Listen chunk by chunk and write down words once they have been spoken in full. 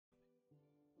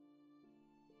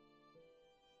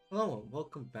Hello and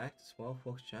welcome back to Small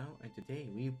Folks channel, and today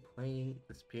we're playing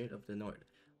the Spirit of the North.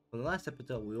 For the last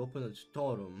episode we opened a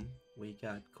storeroom, we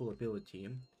got cool ability,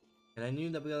 and I knew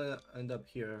that we are gonna end up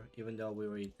here even though we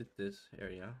already did this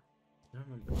area. I don't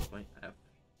remember my F.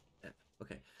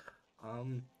 Okay.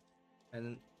 Um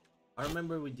and I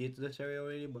remember we did this area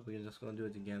already, but we're just gonna do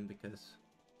it again because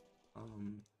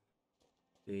um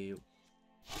they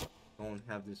don't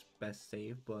have this best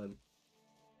save, but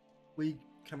we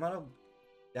come out of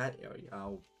that area.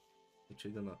 I'll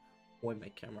actually gonna point my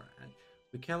camera at.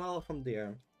 We came out from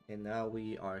there, and now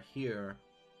we are here.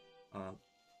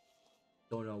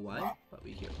 Don't know why, but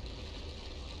we here.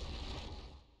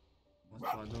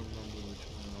 What's I don't remember which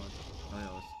one was. Oh yeah,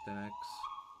 it was stacks.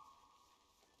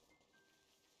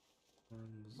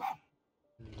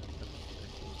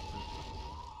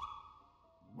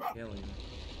 Alien.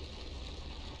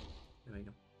 There we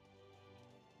go.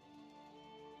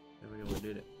 There we go. We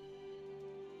did it.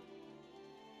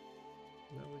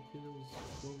 Now we did it was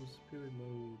global spirit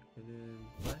mode, and then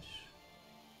flash.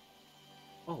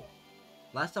 Oh,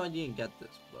 last time I didn't get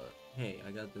this, but hey,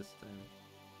 I got this time.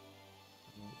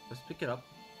 Let's pick it up,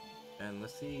 and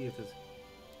let's see if it's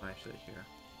actually here.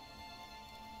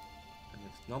 And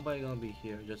it's nobody gonna be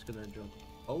here, just gonna jump.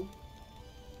 Oh,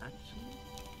 actually,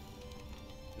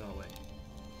 no way.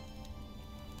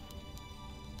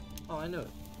 Oh, I know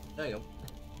it. There you go.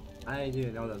 I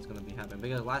didn't know that's gonna be happening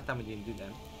because last time I didn't do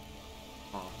that.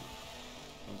 Oh,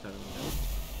 I'm sorry.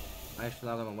 I actually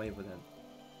not gonna wait for that.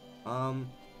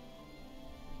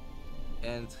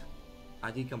 And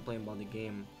I did complain about the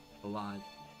game a lot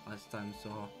last time,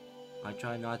 so I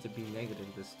try not to be negative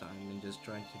this time and just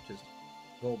trying to just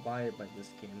go by it by this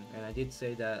game. And I did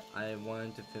say that I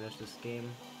wanted to finish this game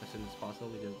as soon as possible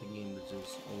because the game was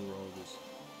just overall just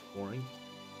boring.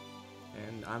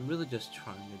 And I'm really just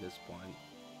trying at this point.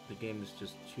 The game is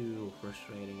just too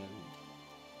frustrating and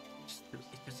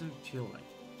it doesn't feel like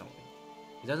something.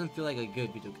 It doesn't feel like a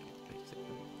good video game, basically,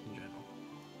 in general.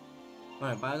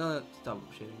 Alright, but I'm gonna stop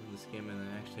shitting on this game and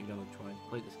I'm actually gonna try to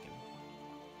play this game.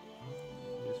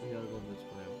 I guess we gotta go this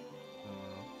way.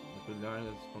 Like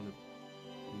regardless from the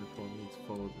before we need to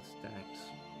follow the stacks.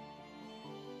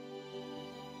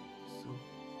 So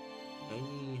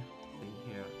anything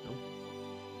here? Nope.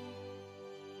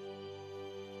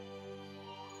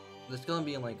 It's gonna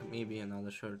be like maybe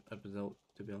another short episode,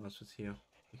 to be honest with you,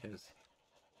 because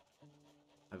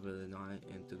I'm really not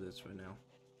into this right now.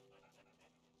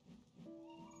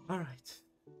 Alright.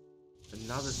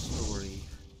 Another story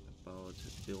about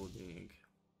building.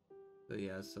 So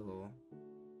yeah, so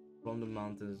from the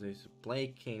mountains this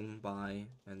plague came by,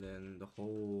 and then the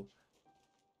whole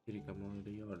city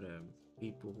community or the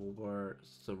people who were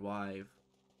survived,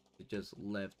 they just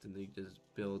left and they just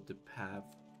built the path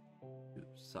to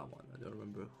someone. I don't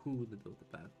remember who they built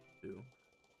the path to.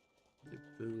 They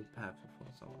built the path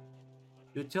for someone.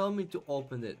 You tell me to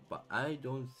open it, but I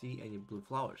don't see any blue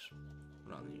flowers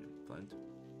around here, Flint.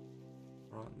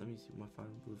 Hold on, let me see my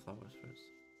find blue flowers first.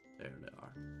 There they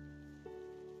are.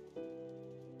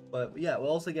 But yeah, we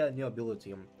also get a new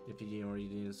ability if you didn't already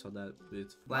didn't, so that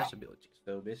it's flash ability.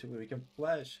 So basically we can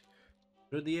flash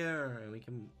through the air and we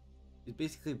can it's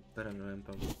basically better than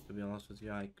Rampam, to be honest with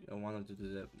you. I wanted to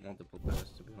do that multiple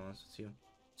times, to be honest with you.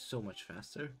 So much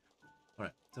faster.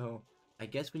 Alright, so I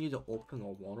guess we need to open a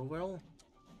water well.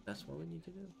 That's what we need to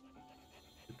do.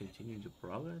 To continue the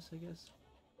progress, I guess.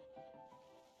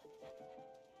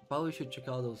 Probably should check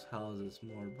out those houses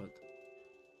more, but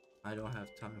I don't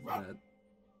have time for that.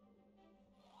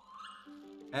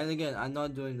 And again, I'm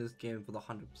not doing this game for the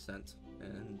 100%.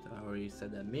 And I already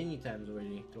said that many times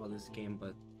already throughout this game,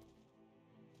 but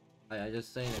I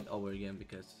just saying it over again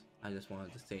because I just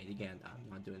wanted to say it again. I'm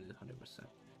not doing it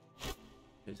 100%.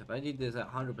 Because if I did this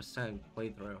at 100%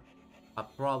 playthrough, I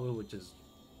probably would just,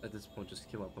 at this point,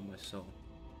 just give up on my soul.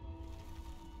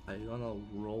 Are you gonna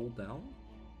roll down?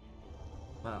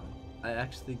 Wow, I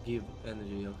actually give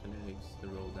energy of kinetics to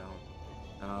roll down.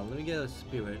 Let me get a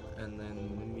spirit and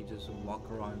then let me just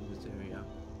walk around this area.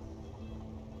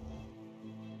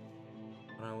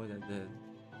 I don't know what I did.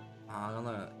 I'm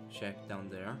gonna check down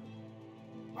there.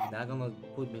 That's gonna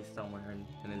put me somewhere, and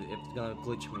if it's gonna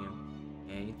glitch me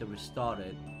and I need to restart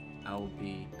it, I will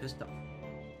be pissed off.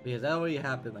 Because that already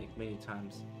happened like many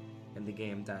times in the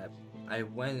game that I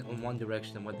went in one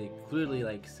direction where they clearly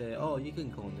like say, oh, you can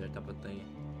go in there type of thing.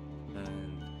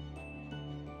 And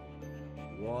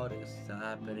what is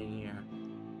happening here?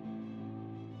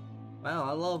 Wow,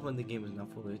 I love when the game is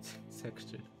not fully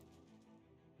textured.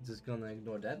 Just gonna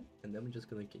ignore that, and then we're just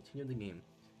gonna continue the game.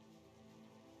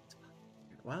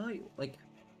 Why, like,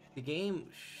 the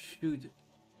game should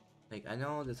Like, I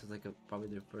know this is like probably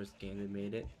their first game they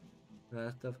made it and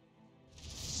that stuff.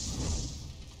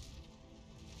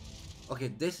 Okay,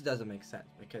 this doesn't make sense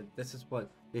because this is what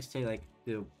they say, like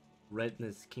the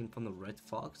redness came from the red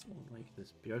fox, or like the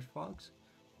spirit fox.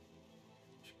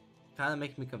 Kind of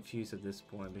makes me confused at this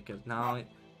point because now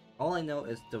all I know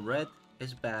is the red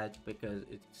is bad because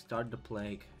it started the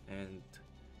plague, and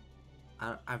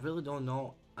I really don't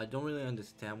know. I don't really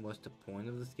understand what's the point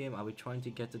of this game. Are we trying to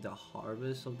get to the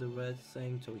harvest of the red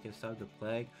thing so we can start the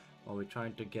plague? Or are we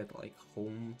trying to get like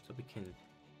home so we can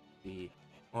be,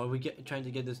 or are we trying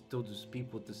to get those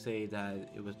people to say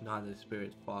that it was not the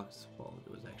spirit fox fault,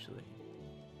 it was actually,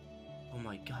 oh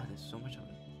my god, there's so much of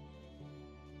it.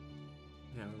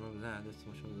 Yeah, I remember that. There's so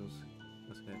much of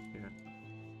those guys here.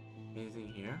 Anything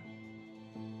here?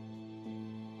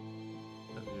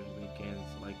 That usually games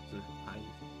like to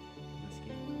hide in this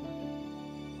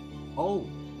game. Oh!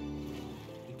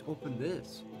 It opened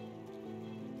this.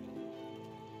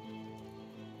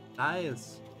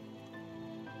 Nice!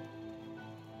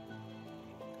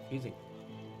 Confusing.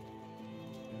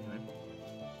 Alright.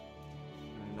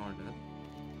 Ignore that.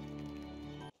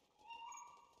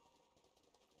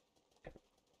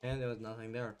 And there was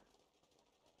nothing there.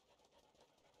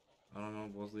 I don't know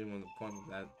what's even the point of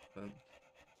that, but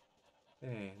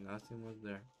hey, nothing was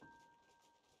there.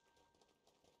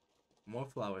 More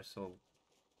flowers, so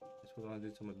I guess we're gonna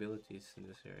do some abilities in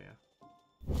this area.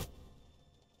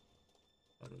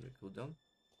 That'll be cool done.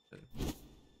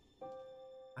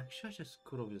 Actually, I just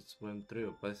could have just swim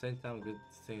through, but at the same time, good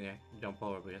thing I jump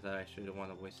over because I actually don't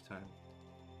want to waste time.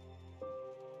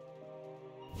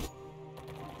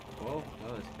 Whoa,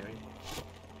 that was scary.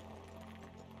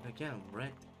 Again,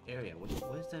 red area. What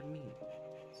does that mean?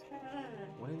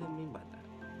 What does that mean by that?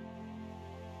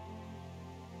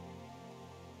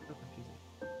 So confusing.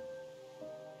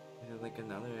 Is it like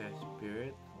another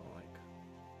spirit? Or like,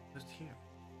 what's here?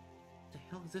 What the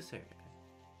hell is this area?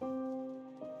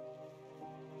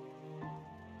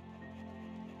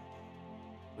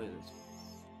 What is this?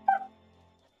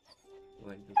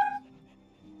 Like this.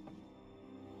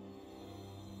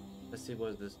 Let's see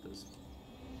what this does.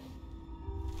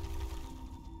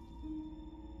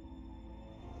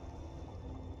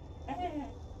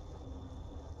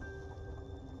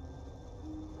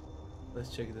 Let's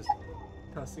check this.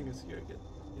 Casting is here again.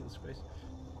 Jesus Christ.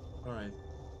 Alright.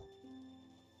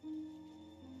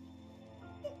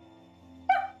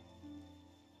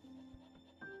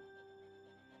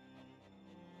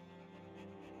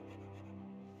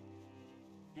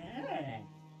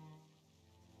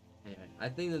 Anyway, I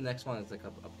think the next one is like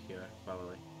up here,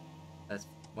 probably. That's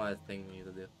what I think we need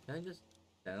to do. Can I just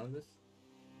stand on this?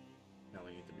 No,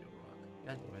 we need to be a rock.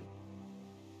 God damn it.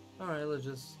 Alright, let's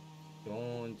just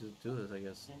go and just do this, I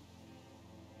guess.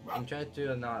 I'm trying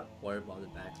to not worry about the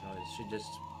back noise. She just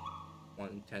one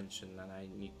intention, and I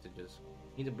need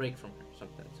to break from her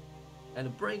sometimes. And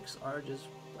the breaks are just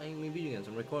playing me video games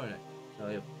and recording it.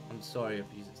 So I'm sorry if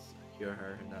you just hear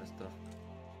her and that stuff.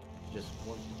 Just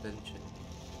one intention.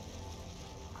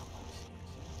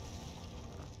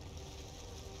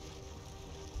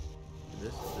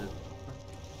 This is.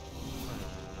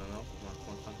 No.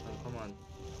 Come on.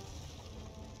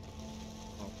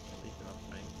 Oh, leave it up,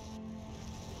 right?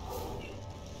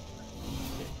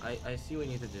 Okay, I see what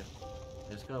you need to do.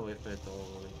 I just gotta wait for it to all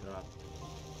the way drop.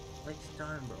 Next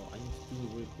time, bro. I need to do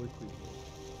it really quickly, bro.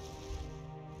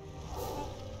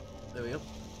 There we go.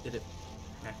 Did it.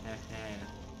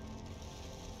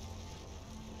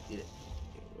 Did it.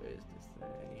 Okay, where is this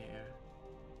thing here?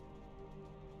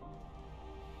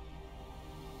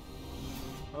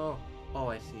 Oh,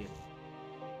 I see it.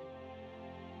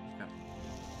 Okay.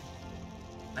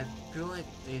 I feel like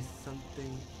there's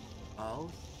something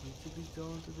else need to be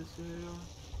done to this area.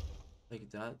 Like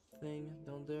that thing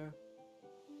down there.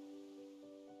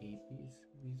 Maybe these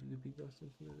would be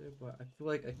something there, but I feel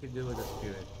like I could do it with a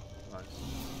spirit once.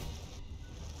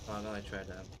 So I'm gonna try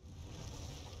that.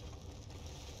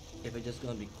 If it's just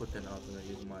gonna be quick enough, I'm gonna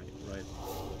use my right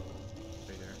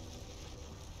trigger.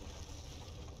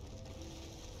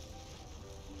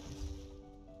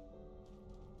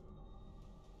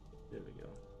 There we go.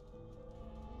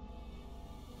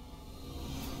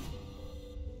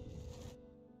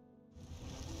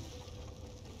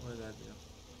 What did that do?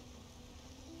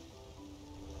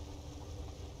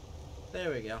 There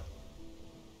we go.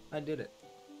 I did it.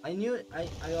 I knew it. I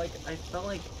felt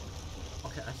like.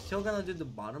 Okay, I'm still gonna do the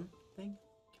bottom thing.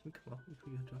 Can we come up if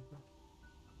we drop now?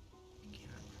 I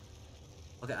can't.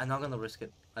 Okay, I'm not gonna risk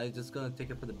it. I'm just gonna take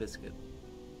it for the biscuit.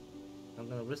 I'm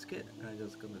gonna risk it, and I'm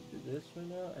just gonna do this right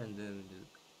now, and then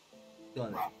just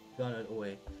gun it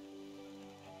away.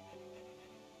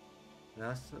 And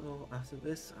also, after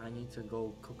this, I need to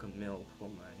go cook a meal for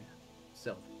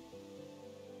myself.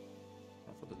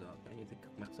 Not for the dog. I need to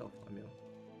cook myself a meal.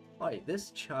 Alright,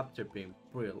 this chapter being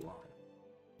pretty long.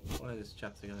 When is this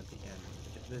chapter gonna be ending?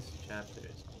 Because this chapter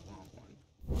is a long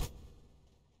one.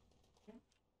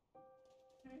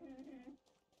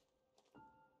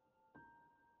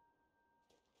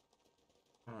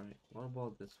 Alright, what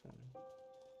about this one?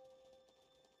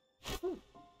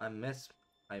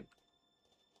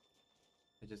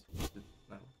 I just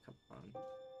no, come on.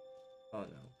 Oh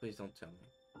no, please don't tell me.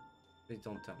 Please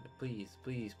don't tell me. Please,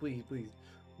 please, please, please.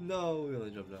 No, we're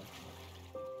gonna jump down.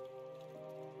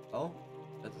 Oh,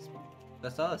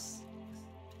 that's us.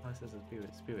 Oh, it says a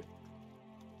spirit.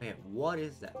 Okay, what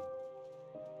is that?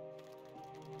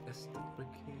 It's the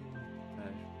freaking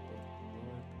dashboard.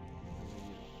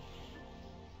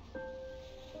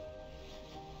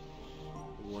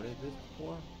 What is this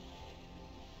for?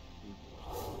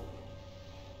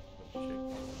 Oh, yeah.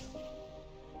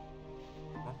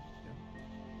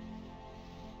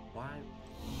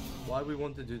 Why we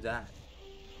want to do that?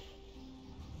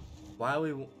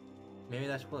 Maybe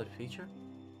that's for the feature?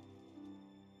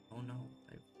 Oh no,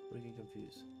 I'm freaking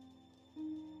confused.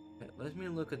 Okay, let me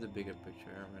look at the bigger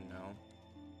picture right now.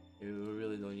 You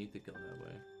really don't need to go that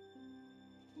way.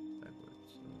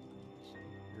 Backwards.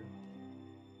 Here.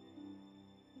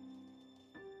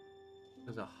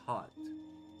 There's a hut.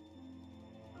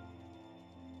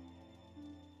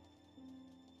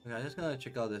 Okay, I'm just gonna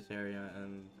check out this area,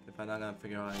 and if I'm not gonna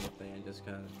figure out anything, I'm just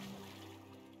gonna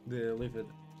leave it.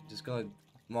 Just gonna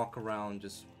walk around,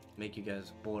 just make you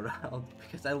guys bored out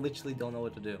because I literally don't know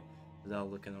what to do without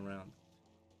looking around.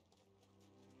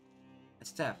 A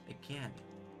staff again.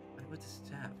 What with the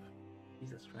staff?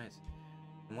 Jesus Christ!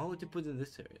 And why would you put it in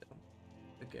this area?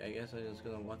 Okay, I guess I'm just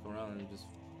gonna walk around and just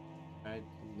try to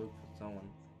look for someone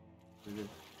with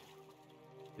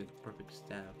the perfect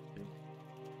staff. Dude.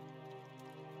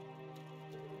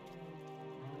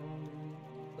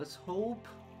 Let's hope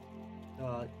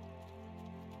that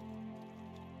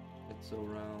it's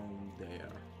around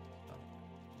there.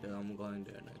 Then I'm going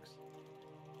there next.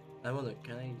 I wonder,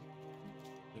 can I?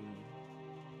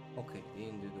 Okay, they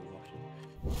didn't do the washing.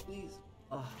 Please.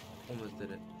 Ah, almost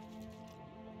did it.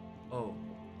 Oh.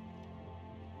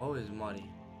 Oh, it's muddy.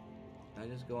 Can I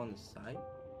just go on the side?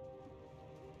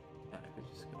 Yeah, I could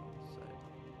just go on the side.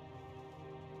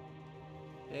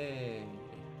 Hey,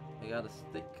 I got a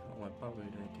stick on my property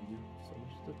that I can do so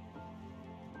much stuff.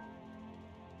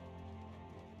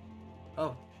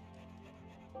 Oh.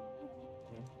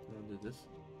 Okay, I'm gonna do this.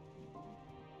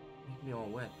 Make me all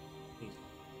wet. Please.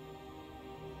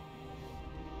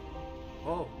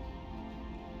 Oh.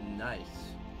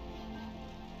 Nice.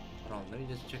 Hold on, let me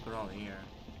just check around here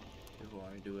before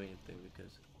I do anything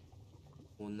because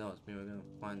who knows, maybe we're gonna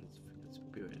find this freaking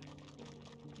spirit.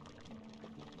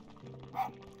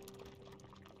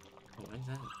 Oh, what is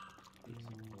that? Please.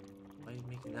 Why are you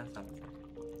making that sound?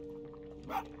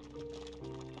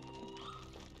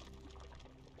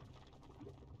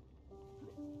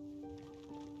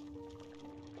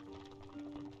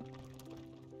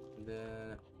 The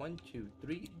 1, 2,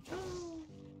 3.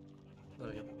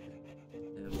 Oh, yeah.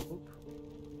 And whoop.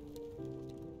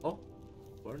 Oh,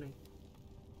 warning.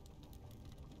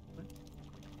 What?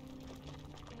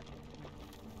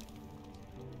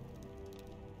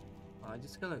 I'm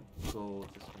just gonna go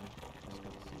this way. Just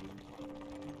gonna see.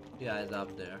 Yeah, it's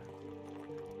up there.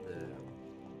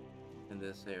 In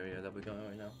this area that we're going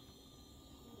right now.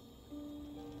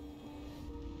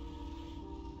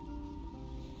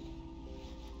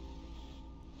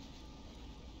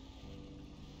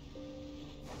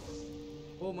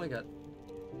 Oh my god.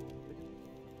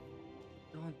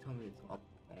 Don't tell me it's up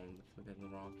on the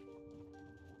freaking rock.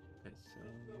 Okay, so...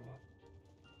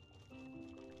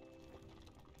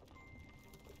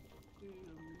 Is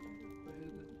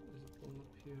it going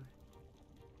up here?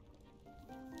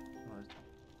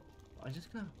 Oh, I just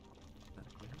got... Let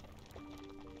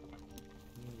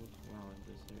me look around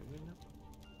this area now.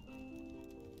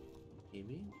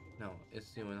 Maybe? No,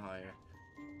 it's even higher.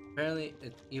 Apparently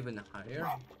it's even higher.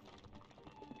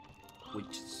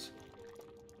 Which is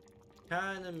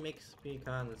kind of makes me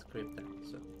kind of creeped out,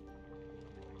 so.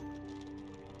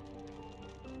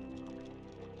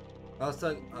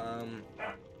 Also,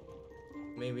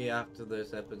 maybe after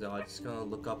this episode, I'm just gonna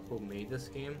look up who made this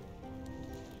game.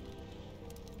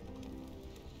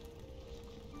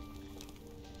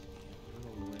 I'm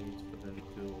gonna wait for them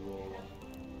to roll.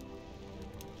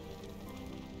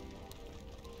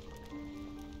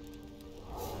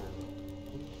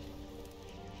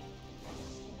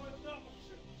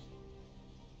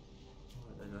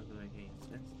 That doesn't make any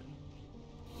sense then.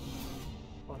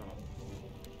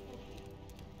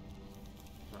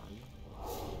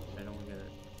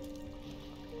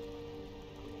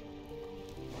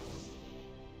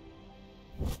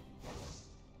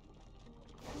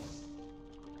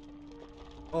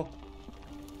 Oh,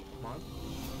 come on.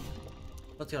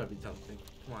 That's gotta be something.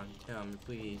 Come on, tell me,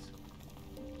 please.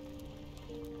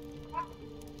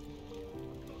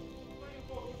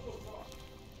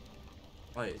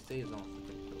 Oh, yeah, it stays on.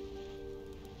 There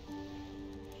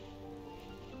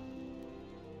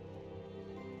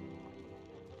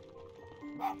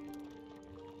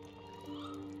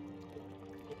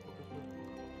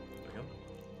we go.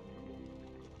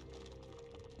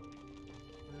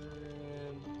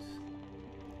 And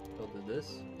we'll do this,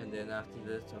 and then after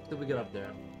this, after we get up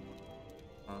there,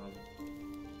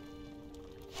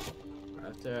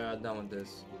 after I'm done with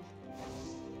this,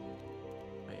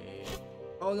 wait.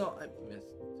 Oh no, I missed.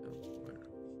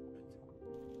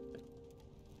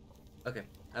 Okay,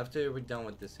 after we're done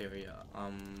with this area,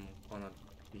 I'm gonna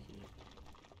be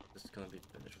just gonna be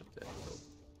finished with this.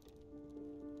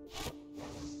 So.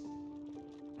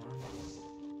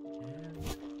 And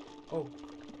oh,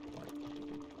 what?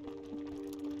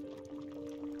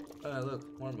 Look,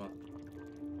 warm up.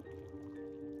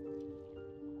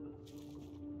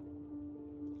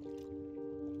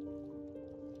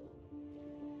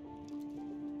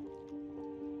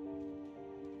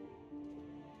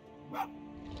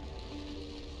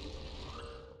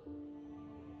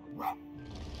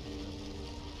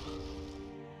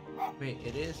 Wait,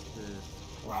 it is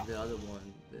the other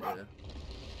one. Let's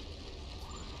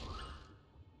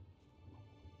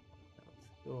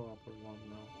go up for one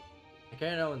now. I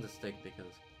can't know in the stick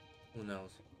because who knows?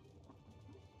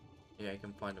 Yeah, I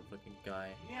can find a fucking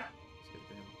guy. Yeah. Let's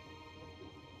get him.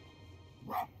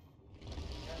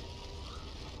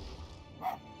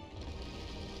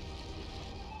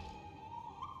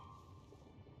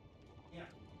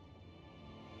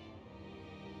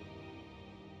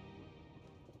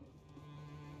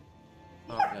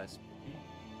 Oh, guys.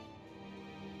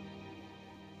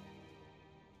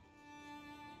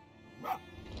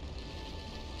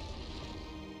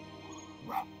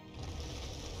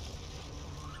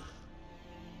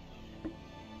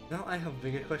 Now I have a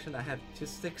bigger question. I have 2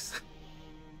 sticks.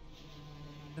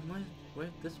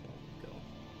 Where'd this one go?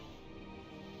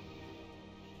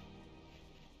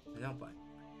 Now by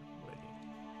ready.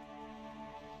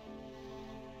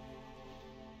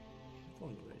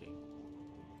 Phone ready.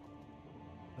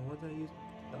 And what do I use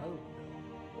the other one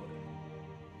for?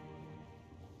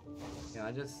 Yeah,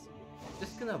 I just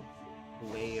gonna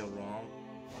play around,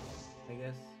 I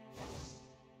guess.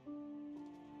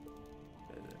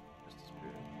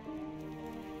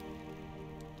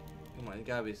 Come on, there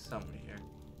gotta be somewhere here.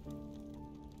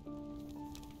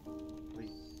 We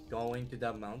going to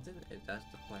that mountain? If that's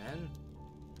the plan?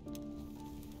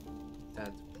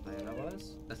 That's the plan of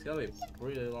us? That's gotta be a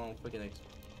pretty long freaking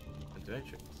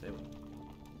adventure to say one.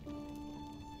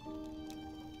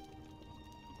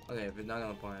 Okay, if we're not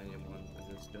gonna find anyone,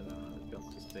 we're just gonna go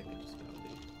up to stick and just gonna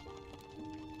leave.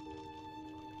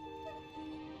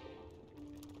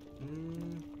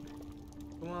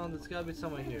 Come on, there's gotta be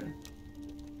somewhere here.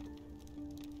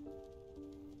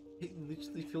 He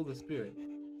literally feel the spirit.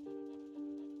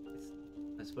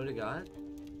 I swear to God,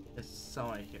 it's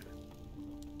somewhere here.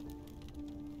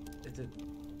 Is it?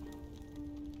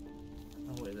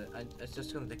 Oh wait, it's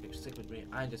just gonna take a stick with me.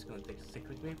 I'm just gonna take a stick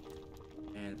with me,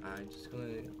 and I'm just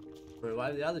gonna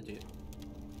revive the other dude.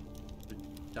 Who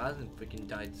doesn't freaking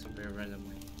died somewhere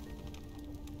randomly.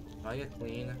 Do I get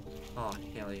clean? Oh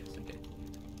hell yes, okay.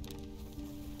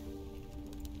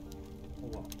 Oh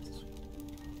wow,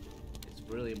 it's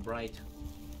really bright.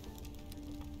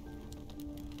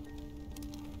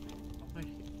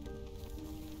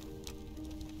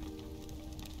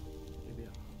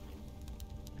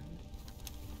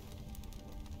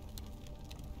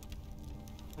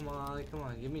 Come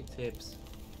on, give me tips,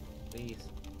 please.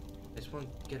 I just want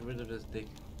to get rid of this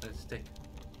stick.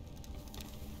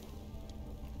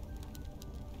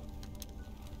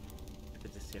 If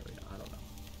it's this area, I don't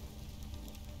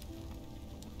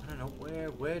know.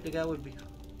 Where the guy would be.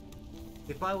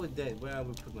 If I were dead, where I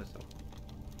would put myself.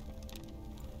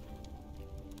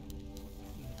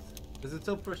 This is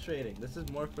so frustrating. This is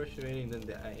more frustrating than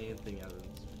anything else.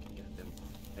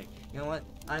 You know what?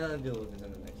 I'm gonna deal with this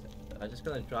in the next episode. I'm just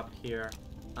gonna drop here.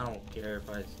 I don't care if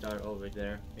I start over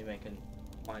there. Maybe I can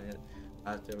find it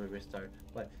after we restart.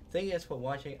 But thank you guys for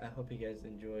watching. I hope you guys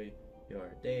enjoy your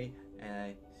day. And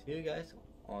I see you guys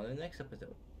on the next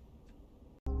episode.